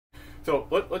So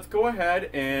let's go ahead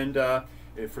and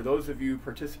for those of you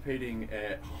participating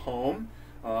at home,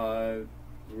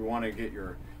 we want to get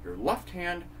your left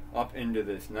hand up into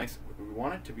this nice. We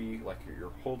want it to be like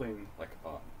you're holding like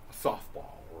a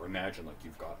softball, or imagine like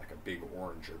you've got like a big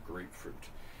orange or grapefruit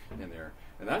in there,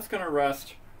 and that's going to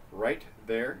rest right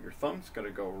there. Your thumb's going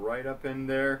to go right up in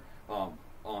there.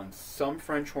 On some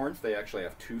French horns, they actually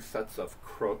have two sets of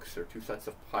crooks or two sets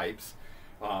of pipes,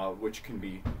 which can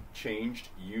be changed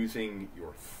using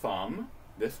your thumb.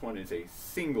 This one is a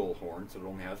single horn, so it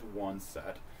only has one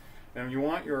set. And you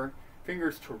want your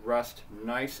fingers to rest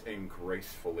nice and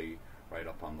gracefully right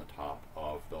up on the top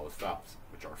of those valves,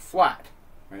 which are flat.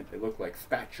 Right? They look like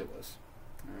spatulas.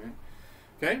 All right.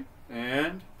 Okay,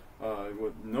 and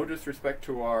with no disrespect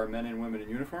to our men and women in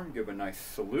uniform, give a nice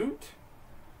salute.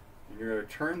 And you're going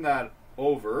to turn that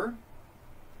over,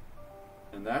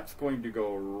 and that's going to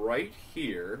go right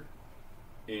here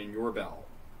in your bell.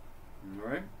 All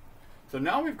right. So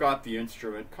now we've got the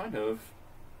instrument kind of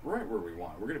right where we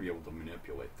want. We're going to be able to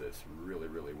manipulate this really,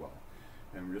 really well.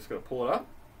 And we're just going to pull it up,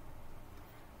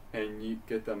 and you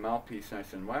get the mouthpiece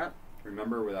nice and wet.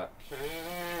 Remember with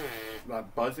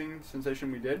that buzzing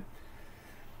sensation we did?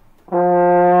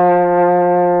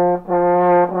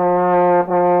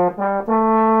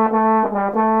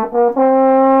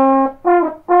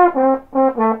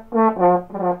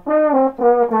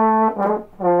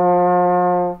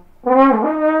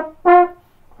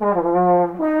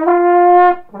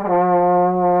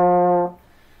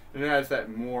 And it has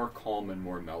that more calm and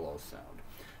more mellow sound.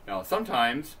 Now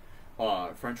sometimes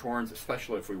French horns,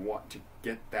 especially if we want to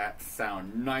get that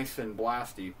sound nice and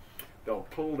blasty, they'll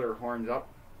pull their horns up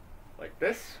like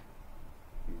this,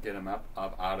 and get them up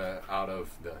out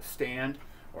of the stand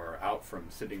or out from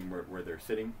sitting where they're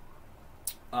sitting.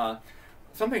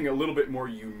 Something a little bit more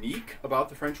unique about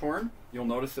the French horn, you'll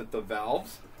notice that the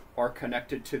valves are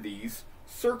connected to these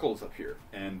circles up here,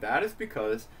 and that is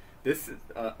because this is,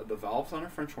 the valves on a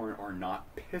French horn are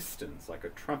not pistons like a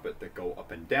trumpet that go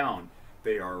up and down.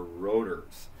 They are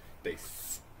rotors. They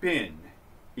spin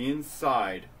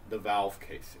inside the valve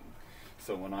casing.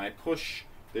 So when I push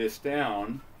this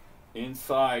down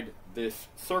inside this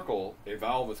circle, a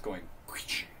valve is going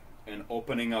and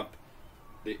opening up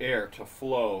the air to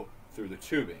flow through the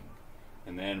tubing.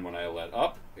 And then when I let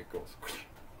up, it goes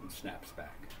and snaps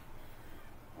back.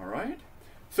 All right?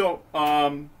 So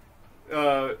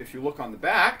if you look on the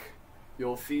back,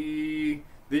 you'll see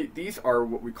these are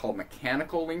what we call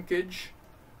mechanical linkage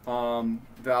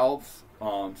valves.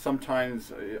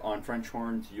 Sometimes on French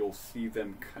horns, you'll see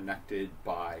them connected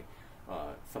by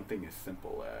something as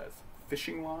simple as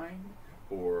fishing line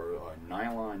or a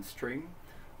nylon string.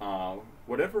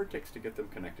 Whatever it takes to get them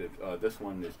connected. This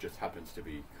one just happens to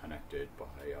be connected by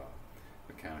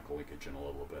mechanical linkage and a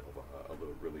little bit of a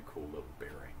really cool little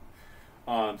bearing.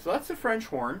 So that's the French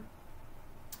horn.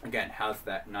 Again, has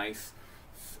that nice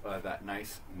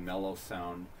mellow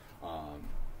sound,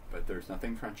 but there's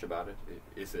nothing French about it.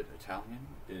 Is it Italian?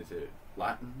 Is it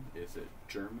Latin? Is it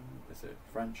German? Is it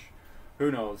French? Who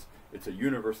knows? It's a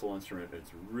universal instrument.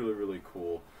 It's really, really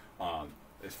cool.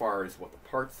 As far as what the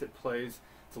parts it plays,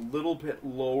 it's a little bit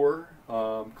lower,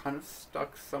 kind of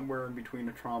stuck somewhere in between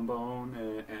a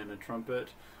trombone and a trumpet.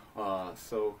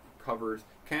 So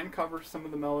can cover some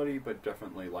of the melody, but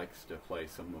definitely likes to play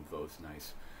some of those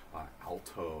nice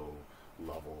alto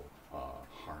level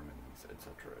harmonies,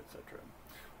 etc., etc.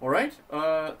 All right,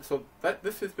 so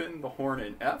this has been the horn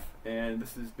in F, and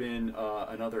this has been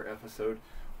another episode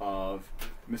of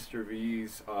Mr.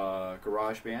 V's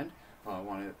Garage Band. I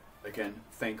want to again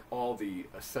thank all the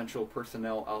essential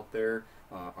personnel out there,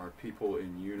 our people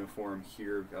in uniform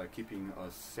here keeping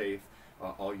us safe,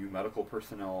 all you medical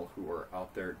personnel who are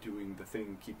out there doing the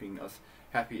thing, keeping us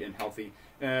happy and healthy,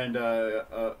 and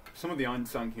some of the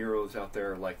unsung heroes out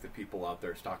there, like the people out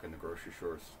there stocking the grocery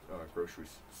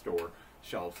store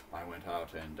shelves. I went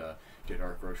out and did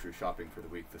our grocery shopping for the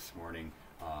week this morning.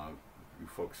 You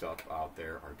folks out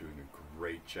there are doing a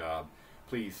great job.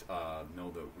 Please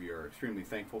know that we are extremely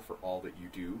thankful for all that you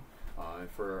do,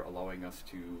 for allowing us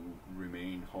to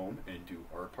remain home and do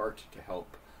our part to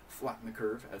help flatten the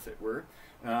curve, as it were.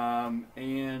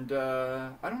 And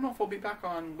I don't know if we'll be back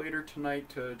on later tonight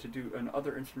to do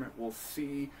another instrument. We'll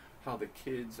see how the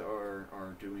kids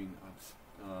are doing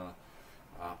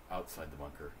outside the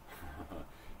bunker.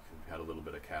 We've had a little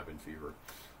bit of cabin fever.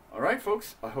 All right,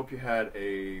 folks, I hope you had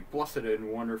a blessed and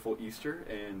wonderful Easter,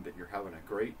 and that you're having a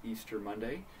great Easter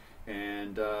Monday.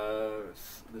 And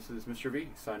this is Mr. V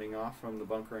signing off from the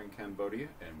bunker in Cambodia,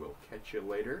 and we'll catch you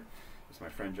later. As my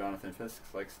friend Jonathan Fisk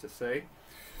likes to say,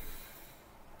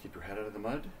 keep your head out of the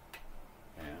mud,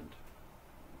 and